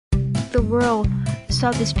think the world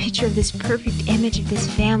saw this picture of this perfect image of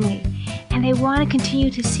this family, and they want to continue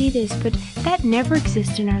to see this, but that never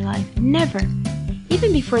existed in our life. Never.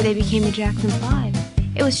 Even before they became the Jackson 5.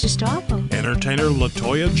 It was just awful. Entertainer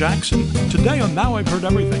LaToya Jackson. Today on Now I've Heard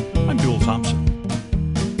Everything, I'm Buell Thompson.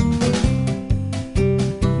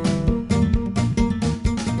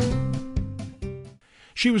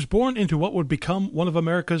 She was born into what would become one of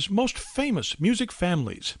America's most famous music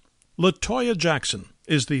families. LaToya Jackson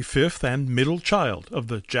is the fifth and middle child of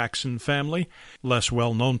the Jackson family, less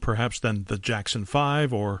well known perhaps than the Jackson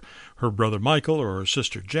 5 or her brother Michael or her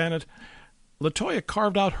sister Janet. LaToya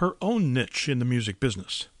carved out her own niche in the music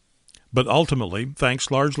business. But ultimately,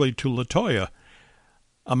 thanks largely to LaToya,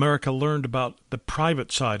 America learned about the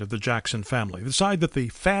private side of the Jackson family, the side that the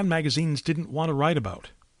fan magazines didn't want to write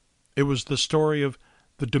about. It was the story of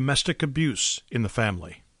the domestic abuse in the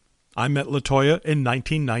family. I met LaToya in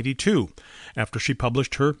 1992 after she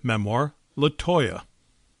published her memoir, LaToya.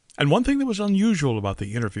 And one thing that was unusual about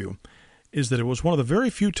the interview is that it was one of the very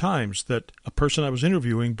few times that a person I was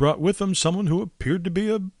interviewing brought with them someone who appeared to be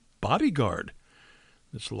a bodyguard.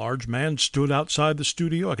 This large man stood outside the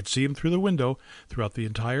studio. I could see him through the window throughout the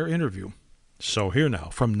entire interview. So here now,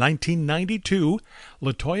 from 1992,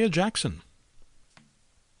 LaToya Jackson.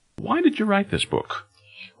 Why did you write this book?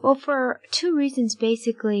 Well, for two reasons,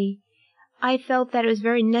 basically. I felt that it was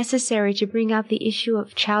very necessary to bring out the issue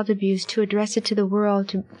of child abuse, to address it to the world,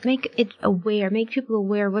 to make it aware, make people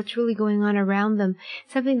aware of what's really going on around them.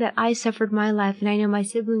 Something that I suffered my life, and I know my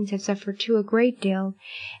siblings have suffered too a great deal.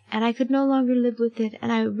 And I could no longer live with it,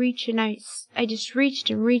 and I just reached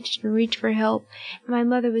and reached and reached for help. And my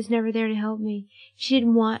mother was never there to help me. She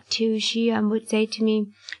didn't want to. She would say to me,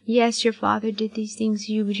 yes, your father did these things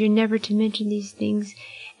to you, but you're never to mention these things.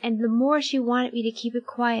 And the more she wanted me to keep it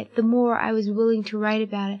quiet, the more I was willing to write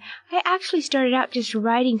about it. I actually started out just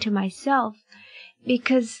writing to myself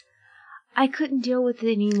because I couldn't deal with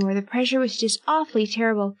it anymore. The pressure was just awfully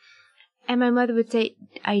terrible. And my mother would say,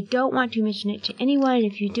 I don't want to mention it to anyone, and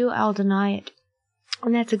if you do, I'll deny it.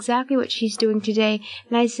 And that's exactly what she's doing today.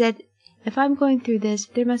 And I said, if I'm going through this,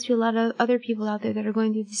 there must be a lot of other people out there that are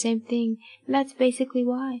going through the same thing. And that's basically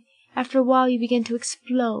why. After a while, you begin to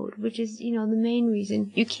explode, which is, the main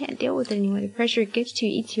reason. You can't deal with it anymore. The pressure it gets to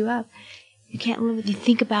you eats you up. You can't live with it. You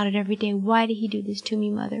think about it every day. Why did he do this to me,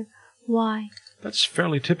 Mother? Why? That's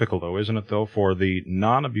fairly typical, though, isn't it, though, for the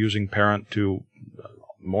non-abusing parent to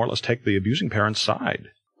more or less take the abusing parent's side?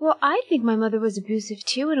 Well, I think my mother was abusive,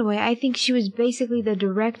 too, in a way. I think she was basically the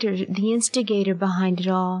director, the instigator behind it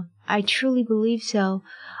all. I truly believe so.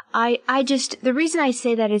 The reason I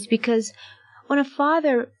say that is because when a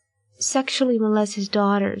father sexually molests his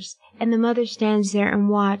daughters and the mother stands there and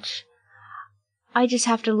watch, I just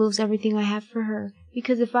have to lose everything I have for her.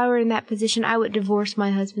 Because if I were in that position, I would divorce my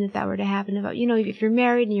husband if that were to happen. If you're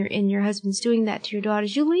married and your husband's doing that to your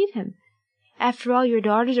daughters, you leave him. After all, your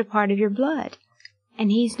daughters are part of your blood.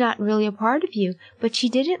 And he's not really a part of you. But she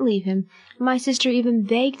didn't leave him. My sister even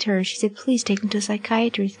begged her. She said, please take him to a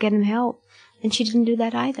psychiatrist, get him help. And she didn't do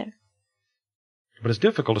that either. But as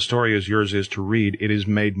difficult a story as yours is to read, it is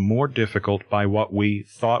made more difficult by what we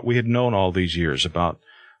thought we had known all these years about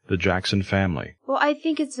the Jackson family. Well, I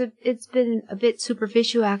think it's been a bit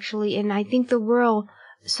superficial, actually, and I think the world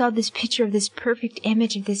saw this picture of this perfect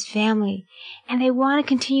image of this family, and they want to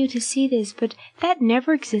continue to see this, but that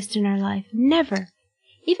never existed in our life. Never.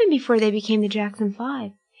 Even before they became the Jackson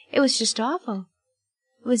 5. It was just awful.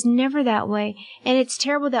 It was never that way, and it's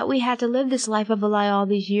terrible that we had to live this life of a lie all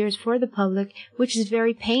these years for the public, which is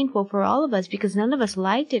very painful for all of us because none of us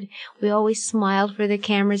liked it. We always smiled for the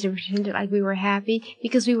cameras and pretended like we were happy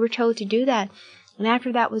because we were told to do that. And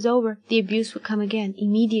after that was over, the abuse would come again,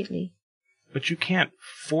 immediately. But you can't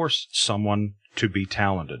force someone to be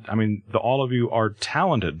talented. I mean, all of you are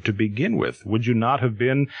talented to begin with. Would you not have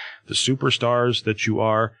been the superstars that you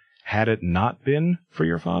are had it not been for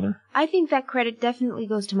your father? I think that credit definitely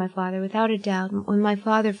goes to my father, without a doubt. When my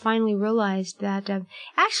father finally realized that,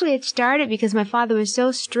 actually it started because my father was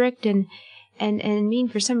so strict and mean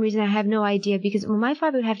for some reason. I have no idea, because when my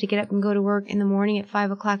father would have to get up and go to work in the morning at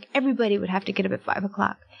 5 o'clock, everybody would have to get up at 5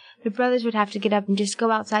 o'clock. The brothers would have to get up and just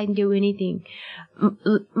go outside and do anything.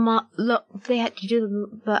 They had to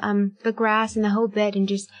do the grass and the whole bed and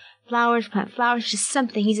just plant flowers, just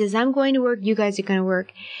something. He says, I'm going to work, you guys are going to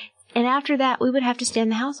work. And after that, we would have to stay in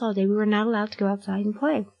the house all day. We were not allowed to go outside and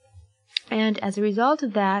play. And as a result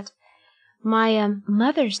of that, my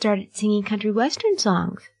mother started singing country western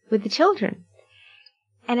songs with the children.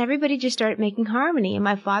 And everybody just started making harmony. And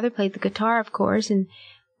my father played the guitar, of course. And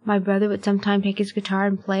my brother would sometimes take his guitar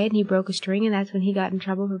and play it, and he broke a string, and that's when he got in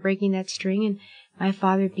trouble for breaking that string, and my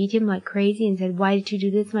father beat him like crazy and said, "Why did you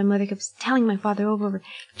do this?" My mother kept telling my father over and over,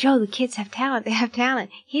 "Joe, the kids have talent. They have talent."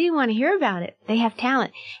 He didn't want to hear about it. They have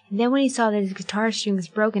talent. And then when he saw that his guitar string was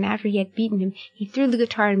broken after he had beaten him, he threw the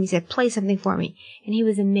guitar at him. He said, "Play something for me." And he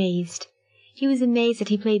was amazed. He was amazed that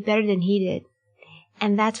he played better than he did.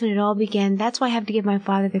 And that's when it all began. That's why I have to give my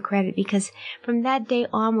father the credit, because from that day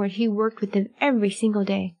onward, he worked with them every single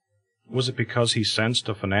day. Was it because he sensed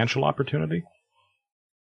a financial opportunity?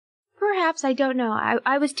 Perhaps, I don't know.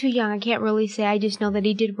 I was too young. I can't really say. I just know that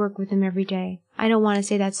he did work with them every day. I don't want to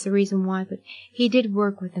say that's the reason why, but he did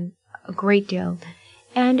work with them a great deal.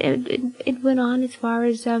 And it went on as far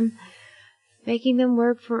as making them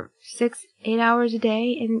work for 6-8 hours a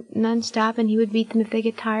day and non-stop, and he would beat them if they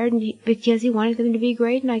get tired, and because he wanted them to be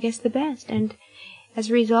great and I guess the best. And as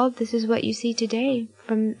a result, this is what you see today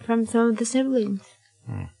from some of the siblings.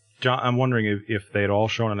 John, I'm wondering if they had all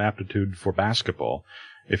shown an aptitude for basketball,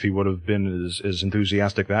 if he would have been as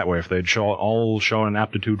enthusiastic that way, if they'd all shown an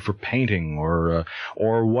aptitude for painting or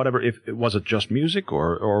whatever. Was it just music,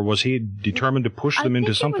 or was he determined to push them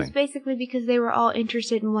into something? I think it was basically because they were all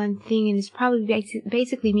interested in one thing, and it's probably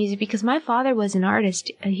basically music, because my father was an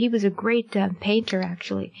artist. He was a great painter,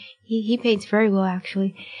 actually. He paints very well,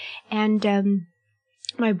 actually. And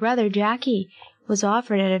my brother, Jackie, was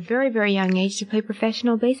offered at a very, very young age to play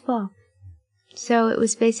professional baseball. So it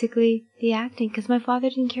was basically the acting, because my father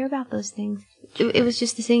didn't care about those things. It was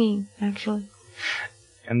just the singing, actually.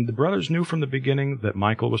 And the brothers knew from the beginning that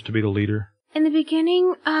Michael was to be the leader? In the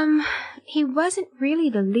beginning, he wasn't really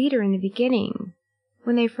the leader in the beginning,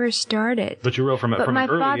 when they first started. But you wrote from an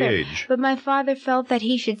early age. But my father felt that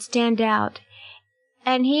he should stand out.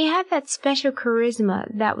 And he had that special charisma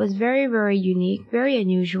that was very, very unique, very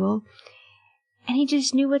unusual. And he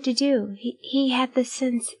just knew what to do. He had the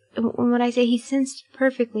sense. When I say he sensed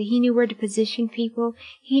perfectly, he knew where to position people.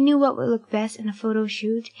 He knew what would look best in a photo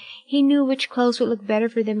shoot. He knew which clothes would look better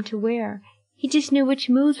for them to wear. He just knew which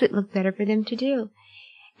moves would look better for them to do.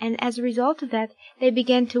 And as a result of that, they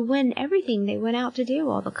began to win everything they went out to do,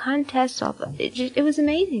 all the contests, it was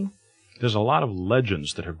amazing. There's a lot of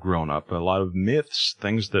legends that have grown up, a lot of myths,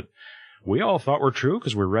 things that we all thought were true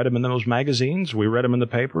because we read them in those magazines, we read them in the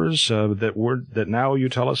papers, that now you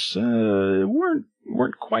tell us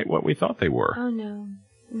weren't quite what we thought they were. Oh no,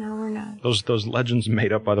 we're not. Those legends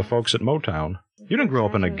made up by the folks at Motown. You didn't grow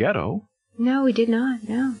up in a ghetto. No, we did not.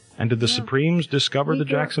 No. And did the Supremes discover the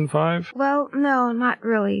Jackson 5? Well, no, not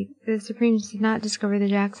really. The Supremes did not discover the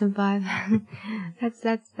Jackson 5.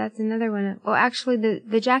 That's another one. Well, actually,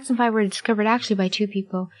 the Jackson 5 were discovered actually by two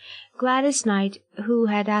people. Gladys Knight, who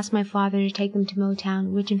had asked my father to take them to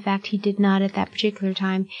Motown, which in fact he did not at that particular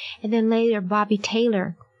time. And then later, Bobby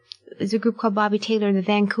Taylor. There's a group called Bobby Taylor and the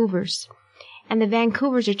Vancouvers. And the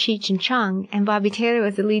Vancouvers are Cheech and Chong, and Bobby Taylor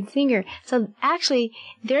was the lead singer. So actually,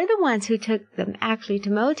 they're the ones who took them actually to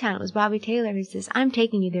Motown. It was Bobby Taylor who says, "I'm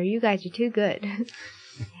taking you there. You guys are too good."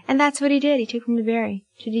 And that's what he did. He took them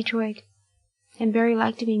to Detroit. And Barry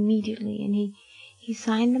liked him immediately, and he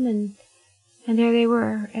signed them, and there they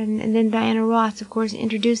were. And then Diana Ross, of course,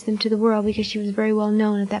 introduced them to the world because she was very well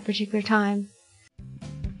known at that particular time.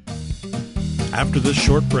 After this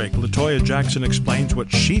short break, LaToya Jackson explains what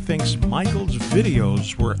she thinks Michael's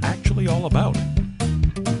videos were actually all about.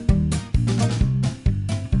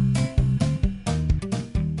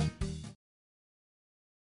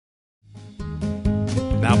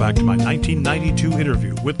 Now back to my 1992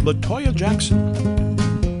 interview with LaToya Jackson.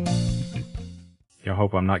 I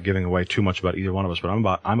hope I'm not giving away too much about either one of us, but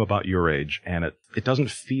I'm about your age, and it doesn't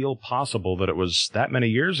feel possible that it was that many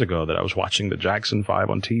years ago that I was watching the Jackson 5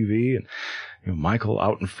 on TV, and Michael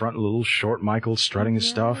out in front, a little short Michael strutting his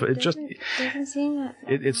stuff. It doesn't seem that.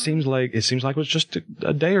 It seems like it was just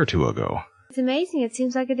a day or two ago. It's amazing. It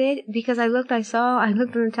seems like a day because I looked on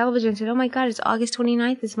the television and said, "Oh my God, it's August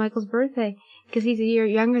 29th. It's Michael's birthday," because he's a year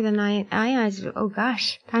younger than I am. I said, "Oh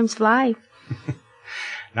gosh, time's fly."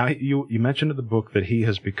 Now, you mentioned in the book that he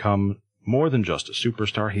has become more than just a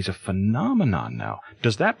superstar. He's a phenomenon now.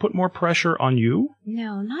 Does that put more pressure on you?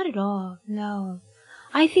 No, not at all. No.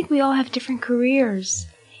 I think we all have different careers.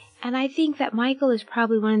 And I think that Michael is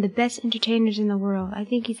probably one of the best entertainers in the world. I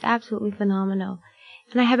think he's absolutely phenomenal.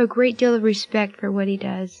 And I have a great deal of respect for what he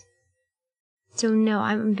does. So, no,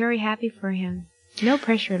 I'm very happy for him. No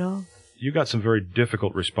pressure at all. You got some very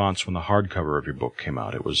difficult response when the hardcover of your book came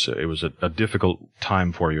out. It was a difficult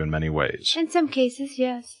time for you in many ways. In some cases,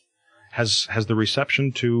 yes. Has the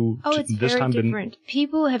reception to it's this very time different.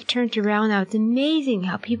 People have turned around now. It's amazing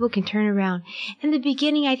how people can turn around. In the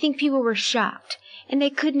beginning, I think people were shocked. And they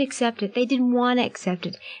couldn't accept it. They didn't want to accept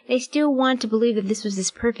it. They still want to believe that this was this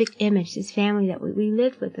perfect image, this family that we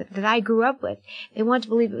lived with, that I grew up with. They want to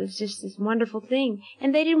believe it was just this wonderful thing.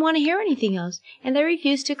 And they didn't want to hear anything else. And they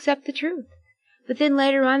refused to accept the truth. But then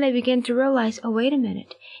later on they began to realize, oh, wait a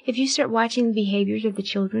minute. If you start watching the behaviors of the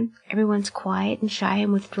children, everyone's quiet and shy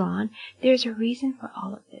and withdrawn. There's a reason for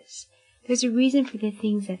all of this. There's a reason for the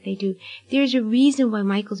things that they do. There's a reason why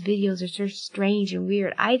Michael's videos are so strange and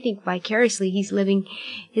weird. I think vicariously he's living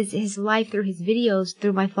his life through his videos,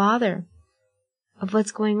 through my father, of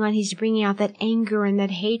what's going on. He's bringing out that anger and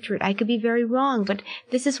that hatred. I could be very wrong, but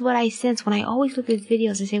this is what I sense when I always look at his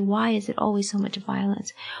videos. I say, why is it always so much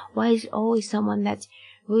violence? Why is it always someone that's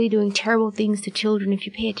really doing terrible things to children? If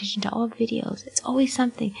you pay attention to all videos, it's always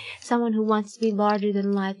someone who wants to be larger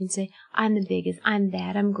than life and say, I'm the biggest, I'm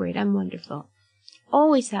bad, I'm great, I'm wonderful.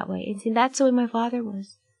 Always that way. And see, that's the way my father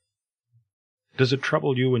was. Does it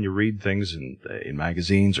trouble you when you read things in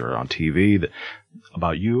magazines or on TV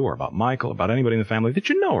about you or about Michael, about anybody in the family that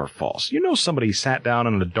you know are false? You know somebody sat down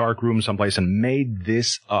in a dark room someplace and made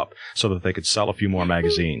this up so that they could sell a few more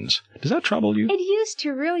magazines. Does that trouble you? It used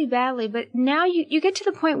to really badly, but now you get to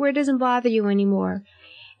the point where it doesn't bother you anymore.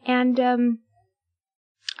 And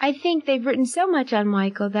I think they've written so much on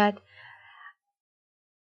Michael that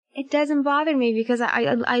it doesn't bother me, because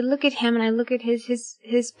I look at him and I look at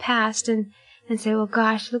his past and say, well,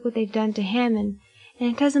 gosh, look what they've done to him, and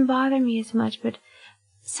it doesn't bother me as much. But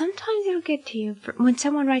sometimes it'll get to you. When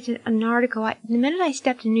someone writes an article, the minute I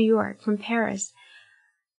stepped to New York from Paris,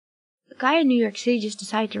 a guy in New York City just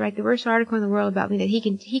decided to write the worst article in the world about me that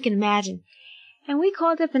he can imagine. And we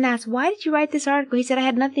called up and asked, why did you write this article? He said, I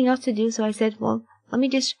had nothing else to do, so I said, well, let me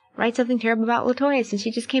just write something terrible about LaToya since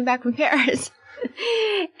she just came back from Paris.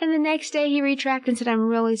 And the next day he retracted and said, I'm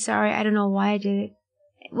really sorry, I don't know why I did it.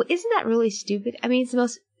 Well, isn't that really stupid? I mean, it's the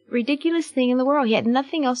most ridiculous thing in the world. He had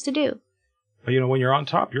nothing else to do. Well, you know, when you're on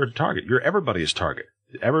top, you're a target. You're everybody's target.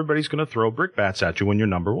 Everybody's going to throw brickbats at you when you're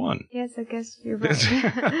number one. Yes, I guess you're right.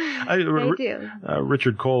 They do.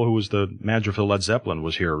 Richard Cole, who was the manager for Led Zeppelin,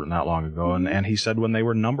 was here not long ago, and he said when they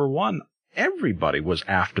were number one, everybody was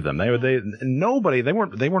after them. They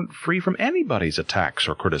weren't free from anybody's attacks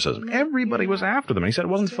or criticism. Everybody was after them. And he said it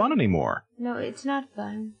wasn't fun anymore. No, it's not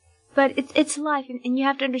fun. But it's life, and you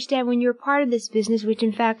have to understand when you're part of this business, which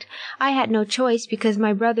in fact I had no choice because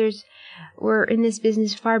my brothers were in this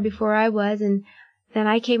business far before I was, and then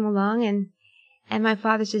I came along and my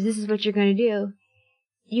father says, this is what you're going to do.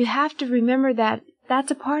 You have to remember that that's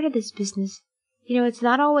a part of this business. You know, it's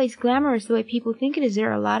not always glamorous the way people think it is. There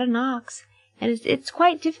are a lot of knocks, and it's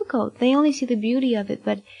quite difficult. They only see the beauty of it,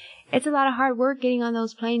 but it's a lot of hard work getting on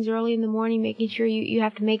those planes early in the morning, making sure you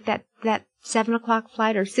have to make that 7 o'clock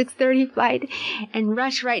flight or 6:30 flight and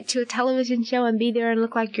rush right to a television show and be there and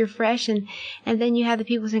look like you're fresh. And then you have the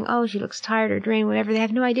people saying, oh, she looks tired or drained, whatever. They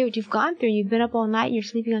have no idea what you've gone through. You've been up all night and you're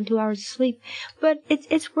sleeping on 2 hours of sleep. But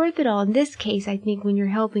it's worth it all. In this case, I think, when you're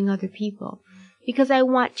helping other people. Because I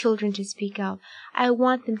want children to speak out. I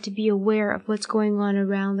want them to be aware of what's going on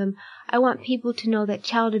around them. I want people to know that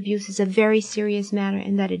child abuse is a very serious matter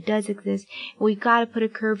and that it does exist. We've got to put a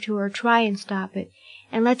curb to it or try and stop it.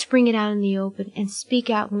 And let's bring it out in the open and speak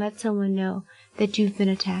out and let someone know that you've been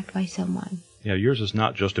attacked by someone. Yeah, yours is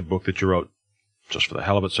not just a book that you wrote just for the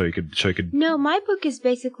hell of it, so you could. No, my book is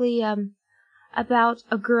basically about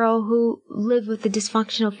a girl who lived with a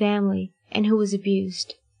dysfunctional family and who was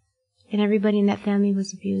abused. And everybody in that family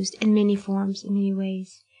was abused in many forms, in many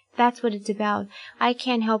ways. That's what it's about. I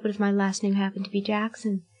can't help it if my last name happened to be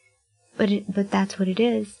Jackson. But that's what it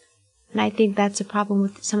is. And I think that's a problem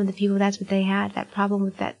with some of the people. That's what they had, that problem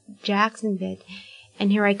with that Jackson bit.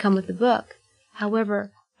 And here I come with a book.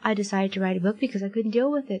 However, I decided to write a book because I couldn't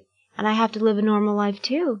deal with it. And I have to live a normal life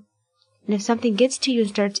too. And if something gets to you and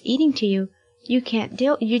starts eating to you, you can't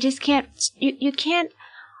deal, you just can't, you can't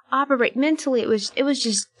operate mentally. It was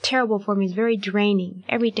just terrible for me. It's very draining.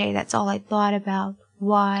 Every day that's all I thought about.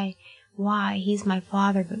 Why? He's my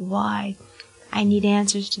father, but why? I need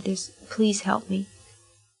answers to this. Please help me.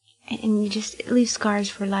 And it leaves scars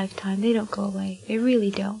for a lifetime. They don't go away. They really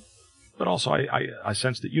don't. But also, I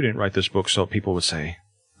sense that you didn't write this book so people would say,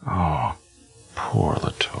 oh, poor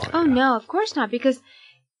LaToya. Oh, no, of course not, because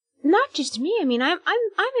not just me. I mean, I'm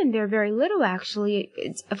in there very little, actually.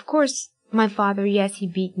 Of course, my father, yes, he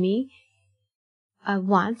beat me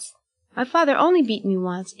once. My father only beat me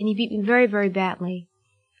once, and he beat me very, very badly.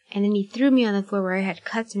 And then he threw me on the floor where I had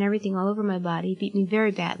cuts and everything all over my body. He beat me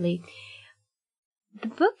very badly. The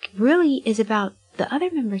book really is about the other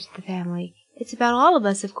members of the family. It's about all of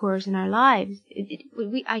us, of course, in our lives.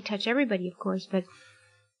 I touch everybody, of course, but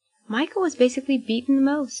Michael was basically beaten the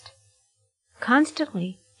most.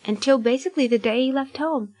 constantly, until basically the day he left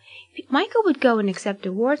home. Michael would go and accept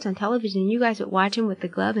awards on television, and you guys would watch him with the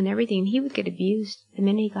glove and everything, and he would get abused the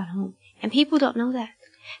minute he got home. And people don't know that.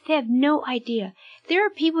 They have no idea. There are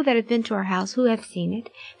people that have been to our house who have seen it.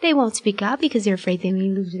 They won't speak up because they're afraid they may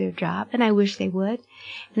lose their job, and I wish they would.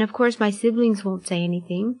 And of course, my siblings won't say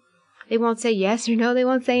anything. They won't say yes or no. They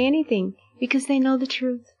won't say anything because they know the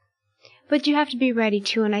truth. But you have to be ready,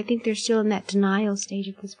 too, and I think they're still in that denial stage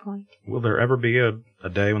at this point. Will there ever be a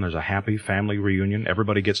day when there's a happy family reunion?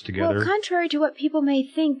 Everybody gets together? Well, contrary to what people may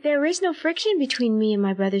think, there is no friction between me and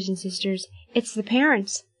my brothers and sisters. It's the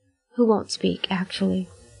parents who won't speak, actually.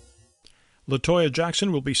 LaToya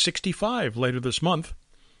Jackson will be 65 later this month.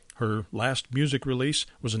 Her last music release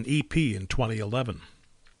was an EP in 2011.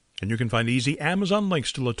 And you can find easy Amazon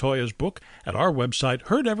links to LaToya's book at our website,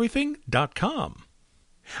 heardeverything.com.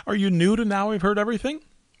 Are you new to Now I've Heard Everything?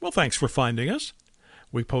 Well, thanks for finding us.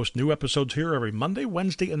 We post new episodes here every Monday,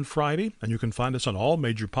 Wednesday, and Friday, and you can find us on all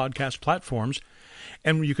major podcast platforms.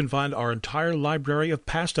 And you can find our entire library of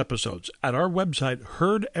past episodes at our website,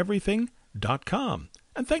 heardeverything.com.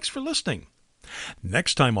 And thanks for listening.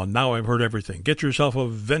 Next time on Now I've Heard Everything, get yourself a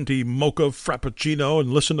venti mocha frappuccino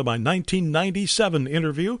and listen to my 1997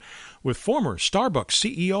 interview with former Starbucks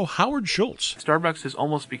CEO Howard Schultz. Starbucks has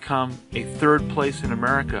almost become a third place in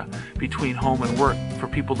America between home and work for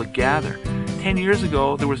people to gather. 10 years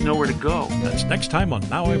ago, there was nowhere to go. That's next time on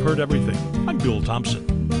Now I've Heard Everything. I'm Bill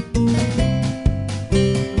Thompson.